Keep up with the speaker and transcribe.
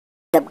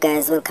What's up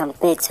guys, welcome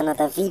back to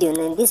another video. And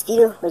in this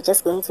video we're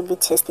just going to be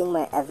testing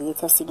my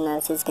Aviator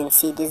signals. As you can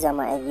see, these are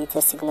my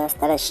Aviator signals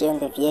that I share on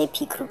the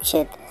VIP group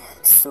chat.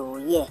 So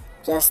yeah,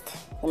 just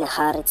in a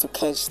hurry to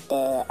catch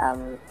the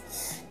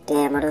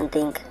damn, I don't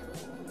think,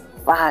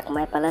 fuck,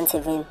 my balance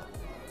haven't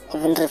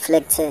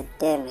reflected,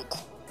 damn it.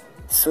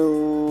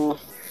 So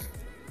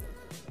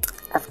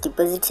I've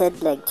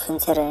deposited like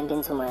 20 rand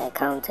into my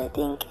account, I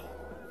think,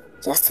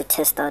 just to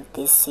test out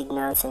these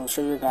signals and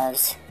show you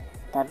guys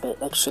that they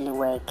actually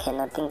work. And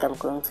I think I'm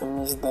going to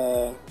miss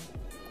the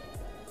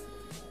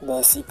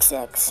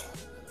 6x,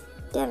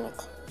 damn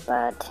it.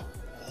 But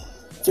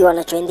if you want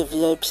to join the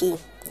VIP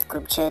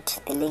group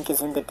chat, the link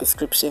is in the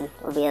description.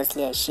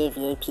 Obviously I share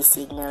VIP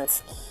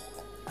signals,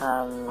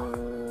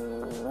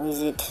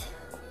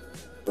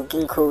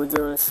 booking codes,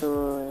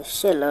 also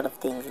share a lot of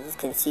things. As you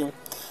can see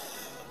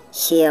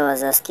here, I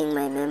was asking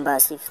my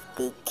members if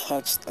they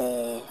catch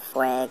the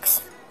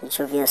 4x, which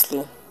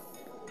obviously,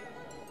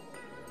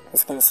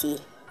 as you can see,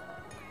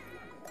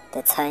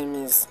 the time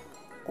is,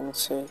 let me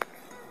show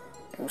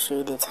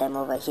you the time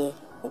over here.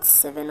 It's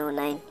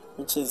 7:09,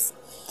 which is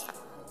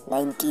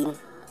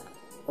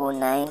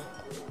 19:09.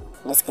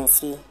 As you can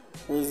see,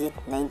 where is it?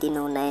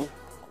 19:09.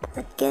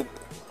 It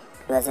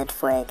was at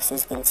 4x,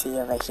 as you can see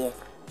over here.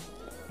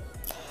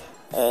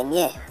 And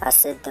yeah, I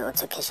set the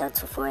auto cash out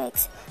to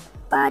 4x.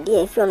 But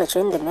yeah, if you want to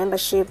join the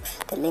membership,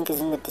 the link is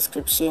in the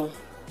description.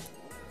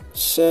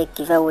 Share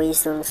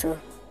giveaways also.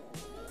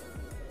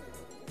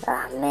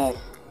 Ah man,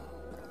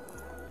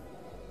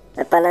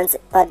 my balance.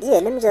 But yeah,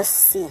 let me just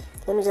see,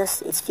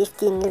 it's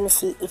 15. Let me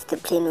see if the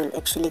plane will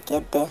actually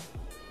get there.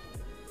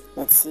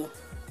 Let's see,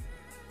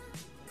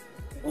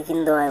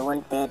 even though I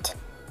won't bet.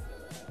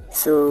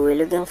 So we're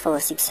looking for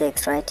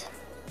 6x, right?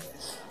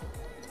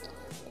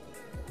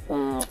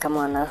 Come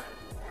on now.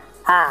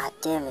 Ah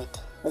damn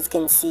it, as you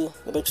can see,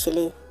 it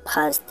actually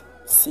passed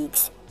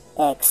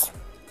 6x.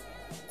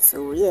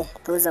 So yeah,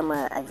 those are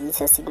my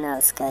Aviator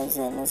signals, guys.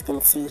 And as you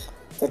can see,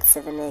 that's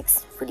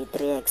 7x,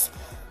 43x.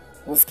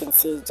 As you can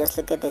see, just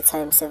look at the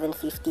time,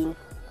 7:15,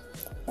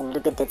 and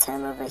look at the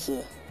time over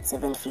here,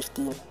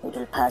 7:15. It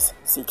will pass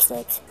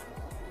 6x.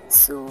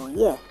 So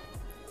yeah,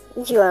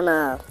 if you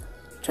wanna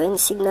join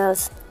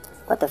signals,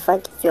 what the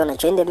fuck, if you wanna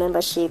join the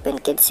membership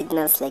and get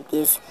signals like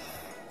this,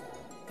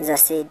 as I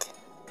said,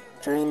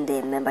 join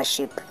the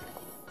membership.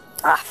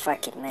 Ah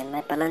fuck it man,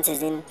 my balance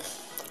is in,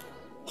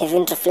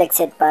 haven't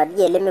reflected. But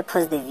yeah, let me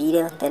pause the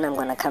video, then I'm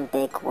gonna come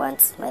back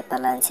once my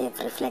balance have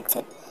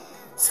reflected.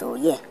 So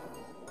yeah,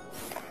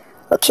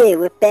 okay,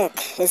 we're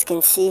back. As you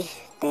can see,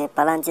 the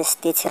balance is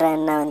 30 right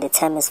now and the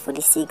time is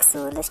 46.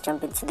 So let's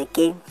jump into the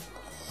game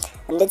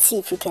and let's see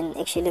if you can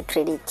actually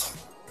predict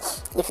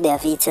if the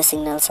Aviator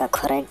signals are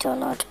correct or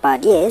not.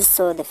 But yes,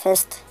 so the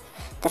first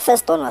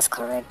one was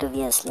correct,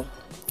 obviously.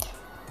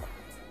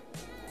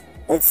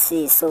 Let's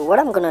see. So what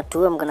I'm gonna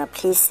do, I'm gonna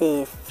place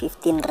a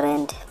 15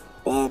 rand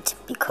bet,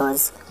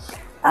 because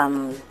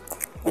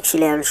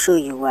actually I'll show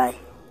you why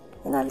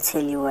and I'll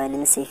tell you why. Let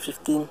me say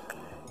 15,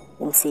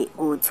 let me say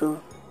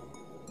 02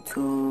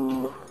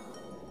 to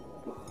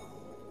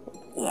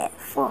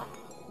 4.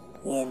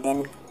 Yeah,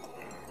 then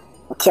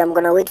okay, I'm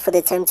gonna wait for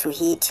the time to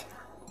hit.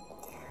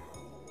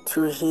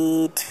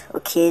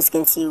 Okay, as you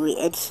can see, we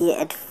add here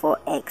at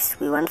 4x,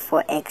 we want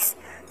 4x,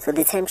 so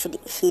the time should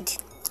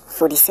hit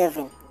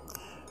 47.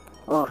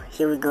 Oh,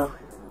 here we go,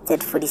 it's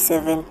at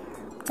 47.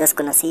 Just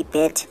gonna say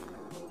bet.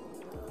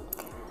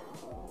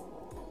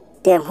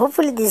 Damn,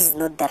 hopefully this is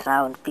not the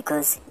round,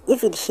 because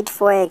if it hit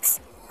 4x,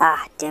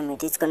 ah damn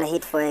it, it's gonna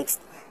hit 4x.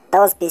 That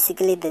was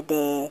basically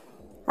the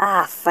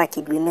ah fuck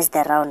it, we missed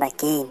the round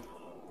again.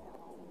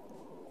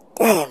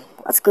 Damn,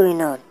 what's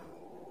going on?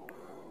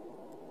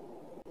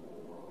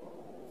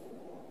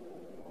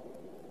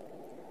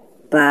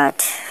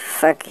 But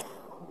fuck it,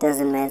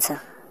 doesn't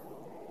matter.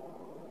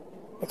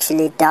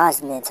 Actually it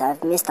does matter.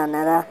 I've missed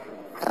another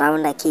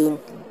round again.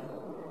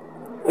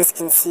 As you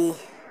can see,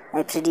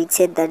 I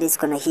predicted that it's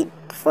gonna hit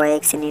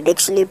 4x and it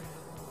actually,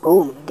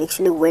 boom, it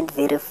actually went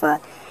very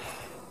far,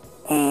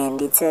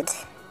 and it's at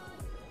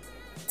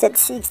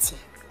 60.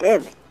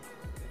 Damn it.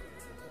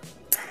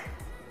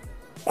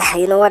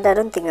 You know what, I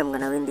don't think I'm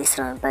gonna win this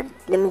round, but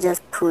let me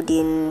just put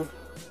in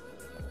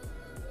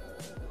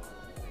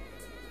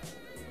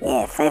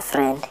 5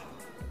 rand.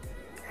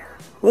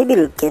 Maybe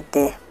it'll get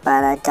there,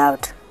 but I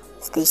doubt.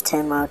 Stage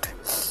timeout.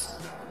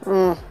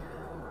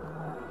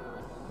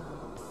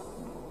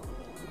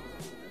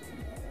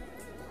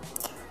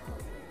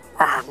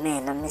 Ah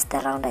man, I missed the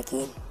round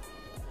again.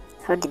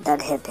 How did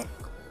that happen?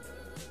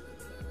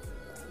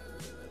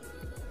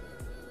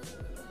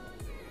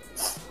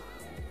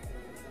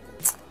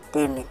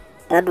 Damn it.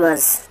 That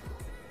was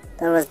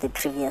the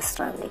previous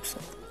round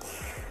actually.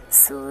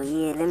 So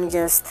yeah, let me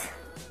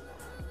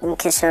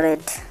cash out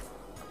it.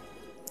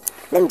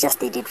 Let me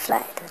just let it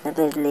fly. Let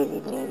me let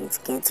it, maybe it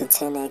get to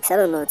 10x. I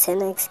don't know,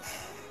 10x,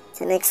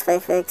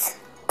 5x.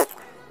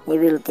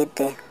 Maybe we'll get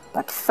there.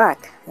 But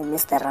fuck, I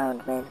missed the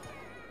round, man.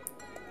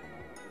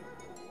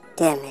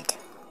 Damn it.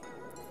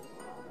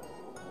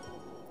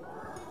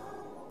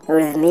 I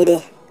would have made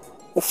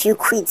a few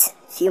quids,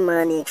 few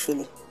money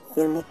actually.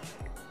 Feel me?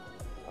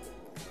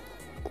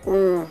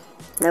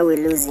 Now we're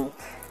losing.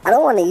 I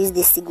don't want to use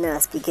these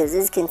signals because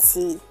as you can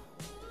see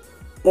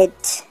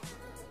at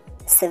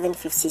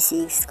 756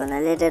 it's gonna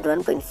let at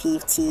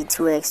 1.50,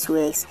 2x,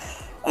 2x,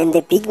 and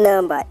the big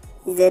number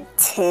is at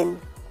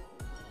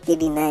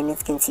 1089. As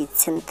you can see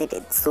it's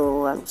 1030.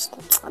 So I'm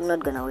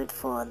not gonna wait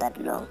for that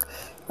long.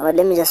 But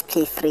let me just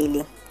play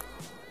freely.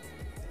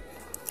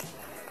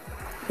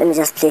 Let me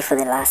just play for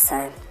the last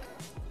time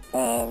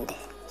and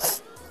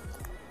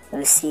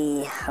we'll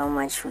see how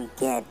much we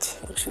get.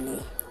 Actually,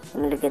 let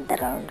me look at the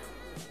round.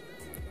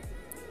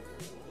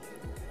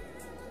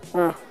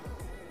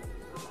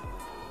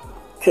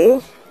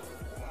 Okay,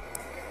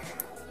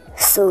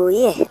 so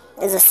yeah,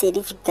 as I said,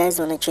 if you guys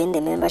want to join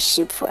the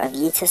membership for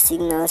Aviator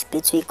Signals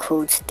Betway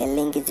codes, the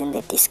link is in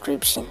the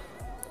description.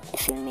 You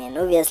feel me? And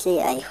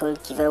obviously I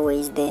hold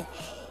giveaways there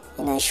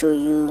and I show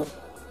you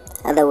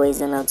other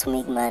ways on how to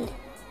make money.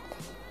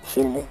 You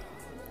feel me?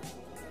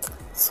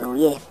 So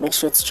yeah, make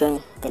sure to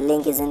join. The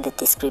link is in the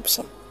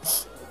description.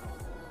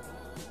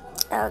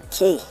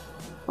 Okay,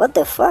 what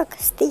the fuck?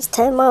 Stage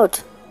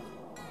timeout.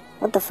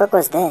 What the fuck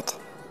was that?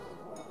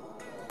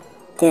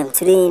 Damn,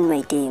 today ain't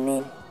my day,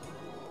 man.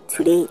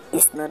 Today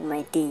is not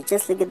my day.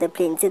 Just look at the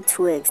plane. It's at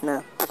 2x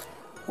now.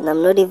 And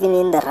I'm not even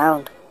in the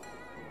round.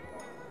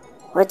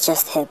 What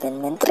just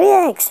happened, man?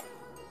 3x.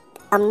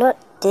 I'm not.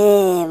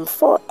 Damn,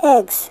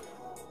 4x.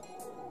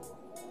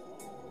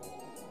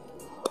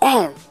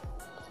 Damn.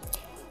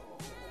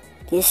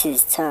 This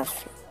is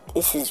tough.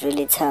 This is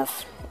really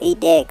tough.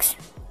 8x.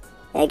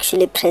 I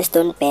actually pressed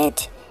on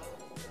bet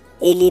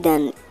early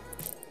than.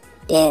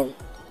 Damn.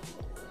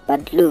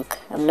 But look,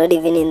 I'm not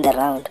even in the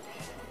round.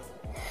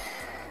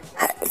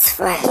 It's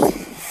fine.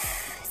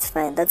 It's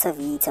fine. That's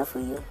Aviator for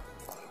you.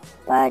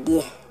 But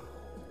yeah,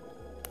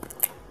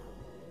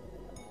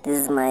 this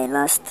is my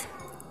last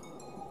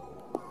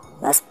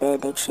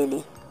bet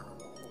actually.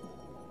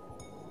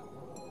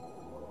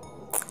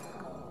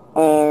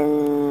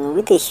 And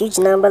with a huge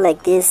number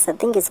like this, I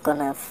think it's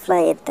gonna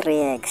fly at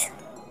 3x.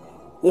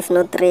 If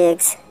not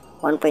 3x,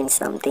 1 point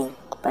something.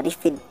 But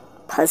if it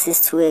passes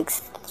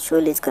 2x,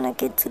 surely it's gonna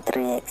get to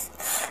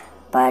 3x.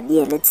 But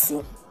yeah, let's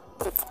see.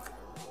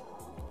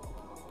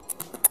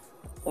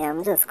 Yeah,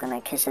 I'm just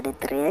gonna cash it at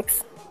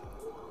 3x.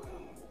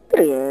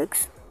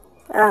 3x.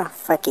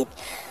 Fuck it.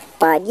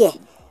 But yeah,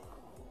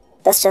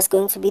 that's just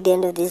going to be the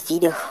end of this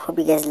video. Hope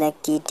you guys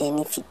liked it,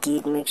 and if you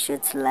did, make sure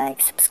to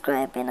like,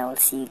 subscribe, and I will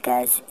see you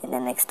guys in the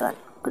next one.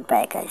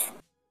 Goodbye, guys.